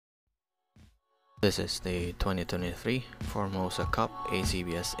This is the 2023 Formosa Cup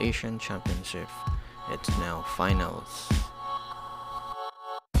ACBS Asian Championship. It's now finals.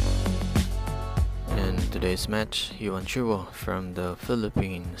 In today's match, Johann Chua from the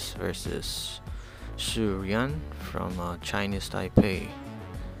Philippines versus Su Rian from Chinese Taipei.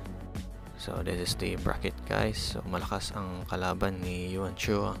 So this is the bracket, guys. So malakas ang kalaban ni Johann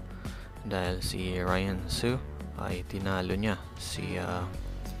Chua dahil si Ryan Su ay tinalo niya si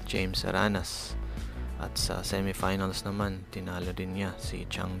James Aranas. At sa semifinals naman, tinalo din niya si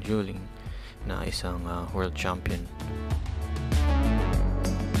Chang Juling na isang world champion.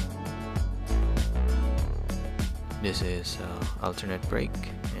 This is alternate break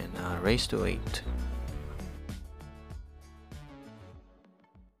and race to 8.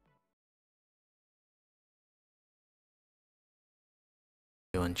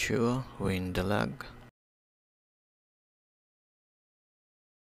 Johann Chua win the leg.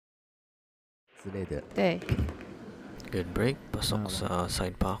 Good break, pasok sa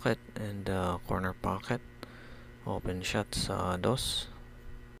side pocket and corner pocket. Open shot sa dos.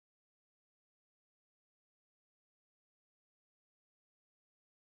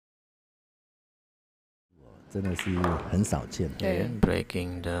 And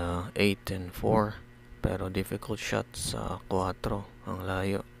breaking the 8 and 4, pero difficult shot sa 4, ang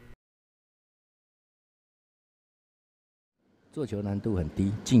layo. 做球难度很低，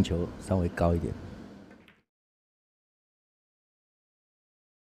进球稍微高一点。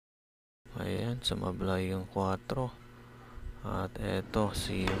 Ayan, sumablay yung 4. At eto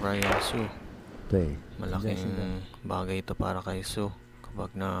si Ryan Su. Malaking bagay ito para kay Su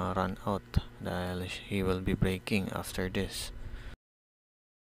kapag na run out dahil he will be breaking after this.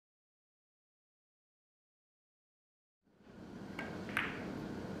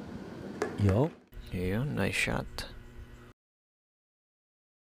 Yun, nice shot.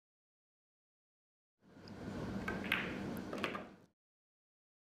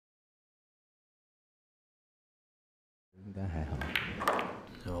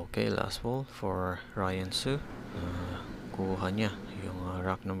 Okay, last ball for Ryan Su. Kuha niya yung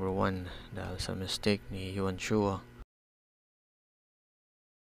rack number 1 dahil sa mistake ni Johann Chua.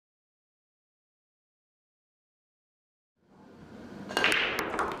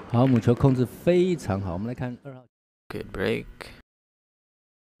 Good break.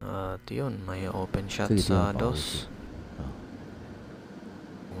 At yun, may open shot sa dos.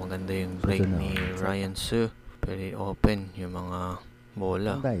 Maganda yung break ni Ryan Su. Very open yung mga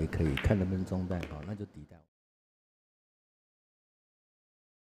bola. 中带也可以，看能不能中带，好，那就底带。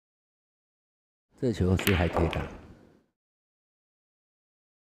这球是还可以打，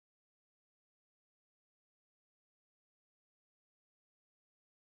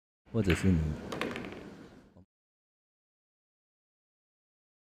或者是你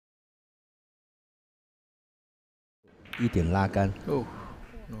一点拉杆。Oh,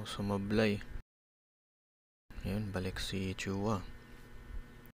 no sumablay. Yun, balik si Chua.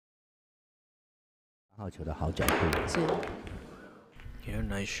 好球的好角度。Yun,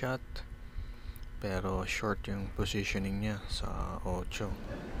 nice shot. Pero short yung positioning niya sa 8.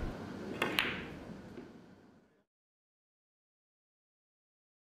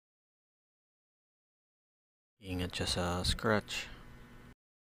 Ingat siya sa scratch.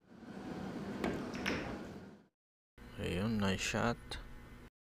 Ayun, nice shot.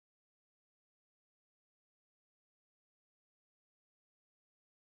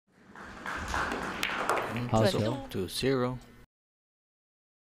 Pasok 2-0.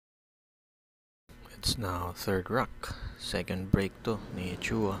 It's now third rack. Second break to ni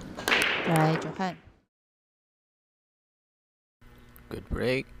Chua. Johann. Good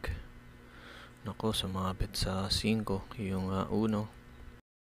break. Nako, sumabit sa 5 yung 1.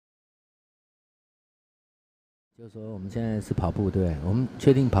 就是说我们现在是跑步，对不对？我们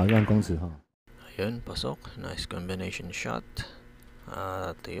确定跑1万公尺哈。Ayun, pasok. Nice combination shot.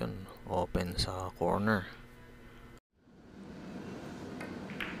 At yun, open sa corner.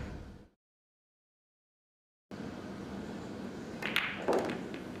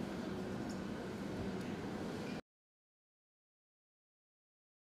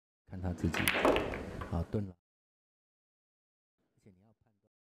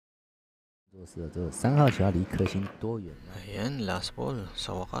 Ayan, last ball.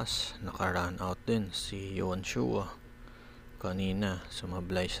 Sa wakas, naka-run out din si Johann Chua. Kanina,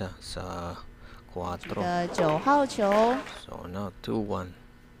 sumablay siya sa 4. 9号球。 So now 2-1.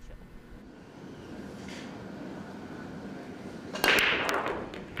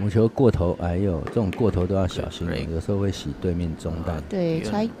 母球过头，哎呦，这种过头都要小心，有时候会洗对面中弹。对，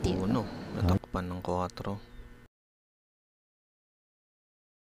差一点。Natakpan ng 4.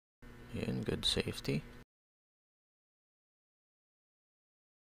 Ayan, good safety.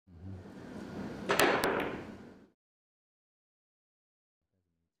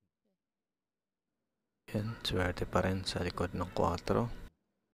 Ayan, swerte pa rin sa likod ng 4.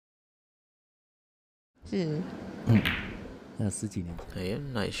 是那十几年前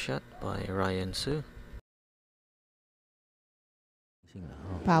Ayan, nice shot by Ryan Su. 信了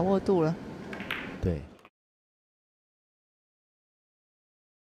哦，把握度了。对，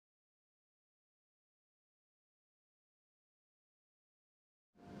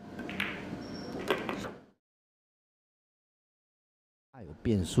它有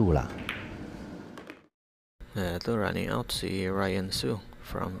变数啦。 Ito, running out si Ryan Su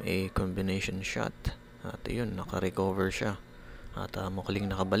from a combination shot. At yun, naka-recover siya. At mukhang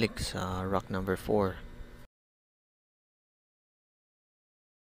nakabalik sa rock number 4.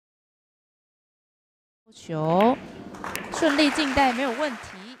 球顺利进袋没有问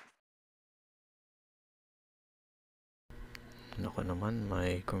题。 Naku naman,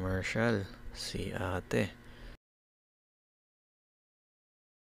 may commercial si ate.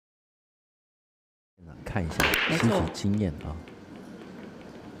 看一下，吸没错取经验啊。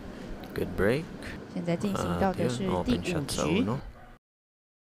 Good break. 现在进行到的 At 是 yun, 第 open 5 shot sa 局， uno.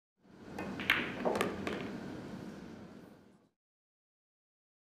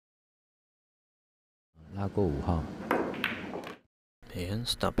拉过5号， Ayan,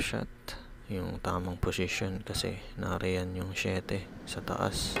 stop shot. Yung tamang position kasi nariyan yung 7 sa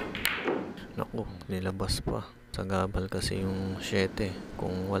taas. Naku, nilabas pa. Sa gabal kasi yung 7.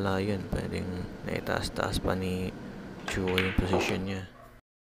 Kung wala yun, pwedeng naitaas-taas pa ni Chua yung position niya.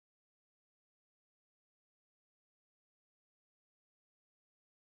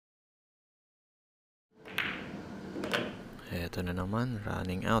 Eto na naman,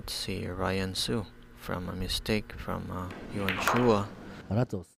 running out si Ryan Su from a mistake from Johann Chua. 把它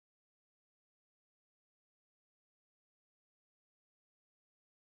走。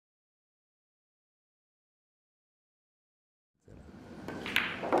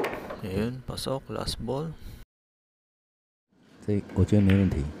 Ayun, pasok, last ball. 这我觉得没问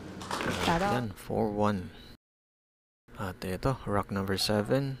题。 打到 Yan, 4-1. At ito, rock number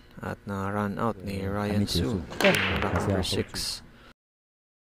 7 at na-run out ni Ryan Su. Okay. Rock Kasi number ako, 6.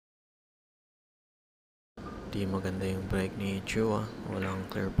 Di maganda yung break ni Chua. Walang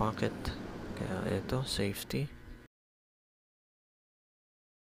clear pocket. Kaya ito, safety.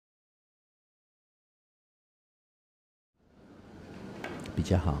 比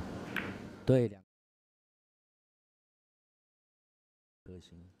较好。对，2颗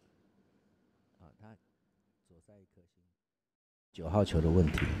星。啊，他左塞1颗星。9号球的问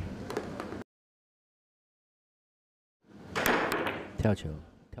题。跳球，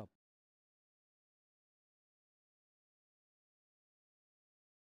跳。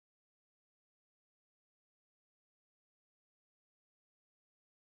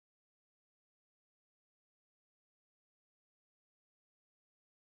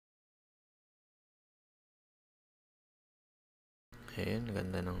Ayun,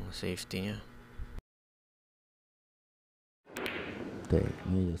 ganda ng safety niya. 对，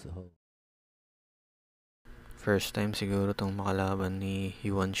因为有时候 First time siguro tong makalaban ni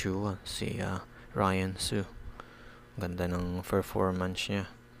Johann Chua, si Ryan Su. Ganda ng performance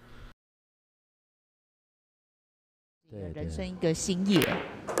niya. 对人生一个新业。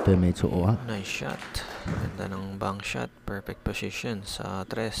对，没错。哇， Nice shot. Ganda ng bank shot. Perfect position sa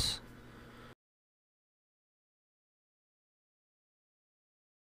 3.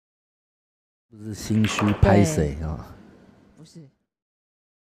 不是心虚拍谁啊？不是，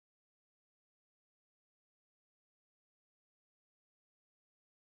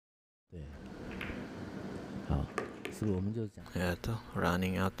对，好，是不是我们就讲 Eto,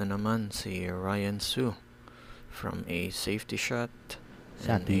 running out na naman si Ryan Su from a safety shot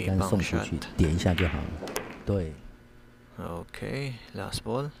下 and 第一 a 杆 bank 送出 shot. 去，点一下就好了。对， Okay, last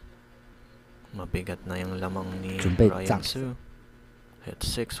ball. Mabigat na yung lamang ni 准备 Ryan 涨 Su. Hit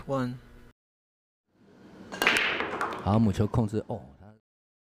 6-1. 好，母球控制哦，他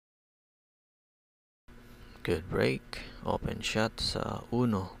Good break. Open shot sa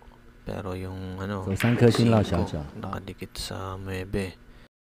 1. Pero yung ano, 走3颗星绕小 5 角， nakadikit sa 9.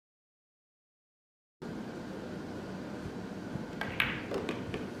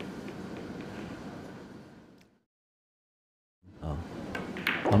 好，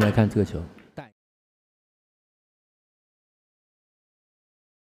我们来看这个球，带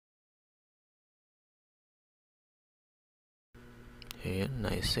Ayan,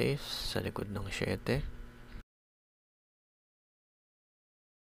 nice save sa likod ng 7.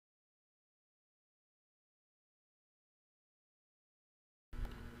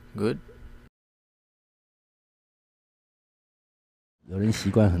 Good. 有人习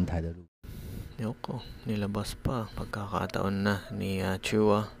惯横台的路。 Yoko, nilabas pa. Pagkakataon na ni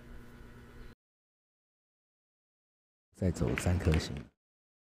Chua. 再走3颗星。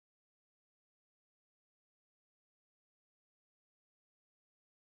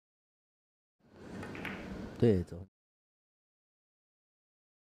对，走。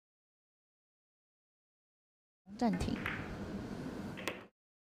暂停。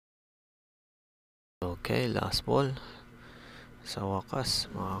 Okay, last ball. Sa wakas,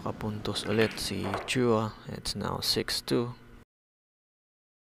 makakapuntos ulit si Chua. It's now 6-2.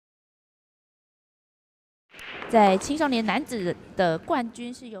 在青少年男子的冠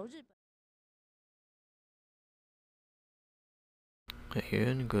军是由日本。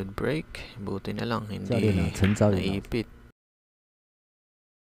 Ayun, good break. Buti na lang, hindi naipit.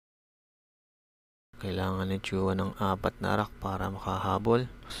 Kailangan ni Chua ng 4 na rack para makahabol.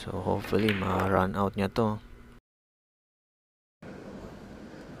 So hopefully, ma-run out niya to.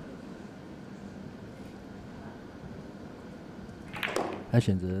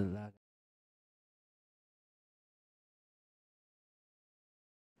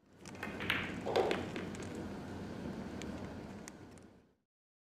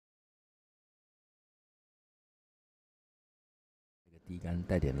低杆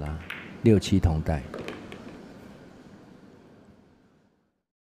带点拉，6、7同带。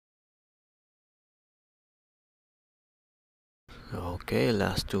Okay,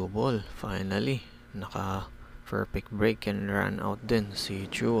 last 2 ball. Finally, naka-perfect break and run out din si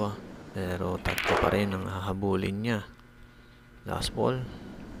Chua. Pero 3 pa rin ang hahabulin niya. Last ball.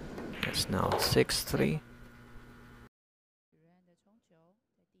 It's now 6-3.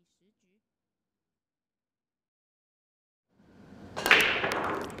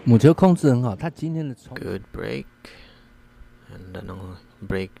 母球控制很好，他今天的 Good break. And anong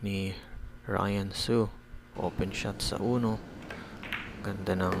break ni Ryan Su. Open shot sa uno.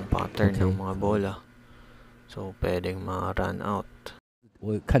 Ganda ng pattern ng mga bola. So, pwedeng ma-run out.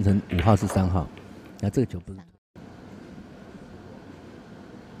 我看成5号是3号，那这个球不是。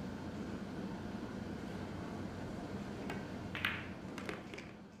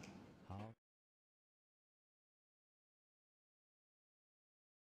好。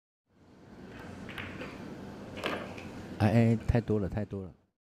哎，太多了，太多了。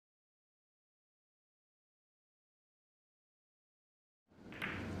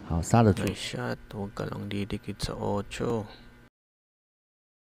好，杀得住。Nice shot. Huwag ka lang didikit sa 8.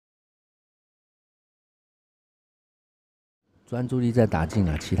 专注力在打进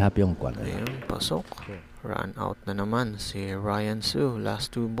啊，其他不用管了。Ayun, pasok. Run out na naman si Ryan Su.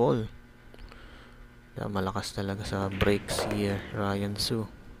 Last 2 ball. Malakas talaga sa break si Ryan Su.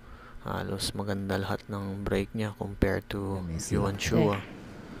 Halos maganda lahat ng break niya compared to Johann Chua.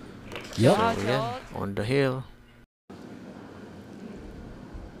 Yup. So, yan, on the hill.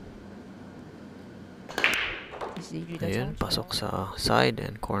 Ayun, pasok sa side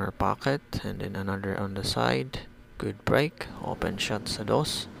and corner pocket. And then another on the side. Good break. Open shot sa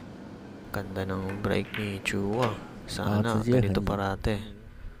 2. Ganda ng break ni Chua. Sana ganito parate.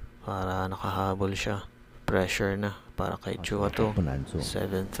 Para nakahabol siya. Pressure na para kay Chua to.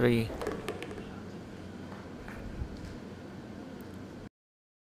 7-3.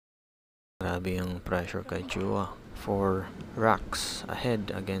 Grabe yung pressure kay Chua. 4 racks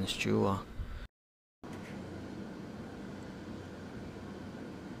ahead against Chua.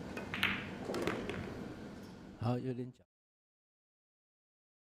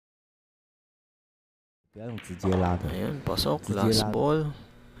 Ayun, pasok. Last ball.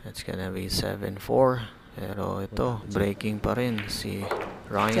 It's gonna be 7-4. Pero ito, breaking pa rin si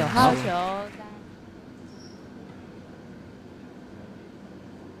Ryan Su.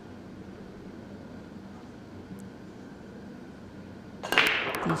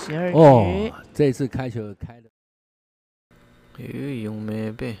 第12局。哦，这一次开球开的。Yung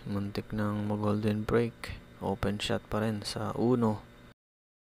Mebe, muntik ng mag-golden break. Open shot pa rin sa 1.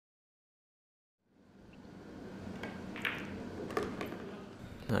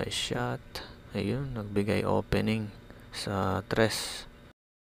 Nice shot. Ayun, nagbigay opening sa 3.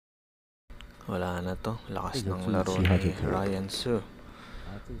 Wala na to. Lakas ng laro ni Ryan Su.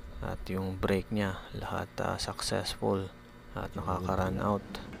 At yung break niya, lahat successful. At nakaka-run out.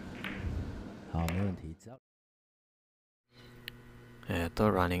 Eto,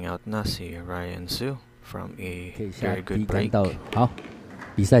 running out na si Ryan Su from a very good break. 好，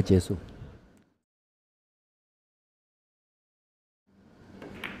比赛结束。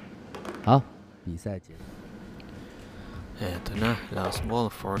好，比赛结束。Eto na, last ball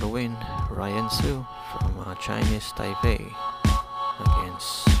for the win. Ryan Su from Chinese Taipei.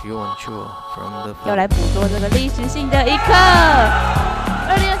 against Johann Chua from the 要来捕捉这个历史性的一刻。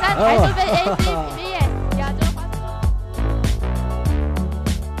2023台中杯 ACP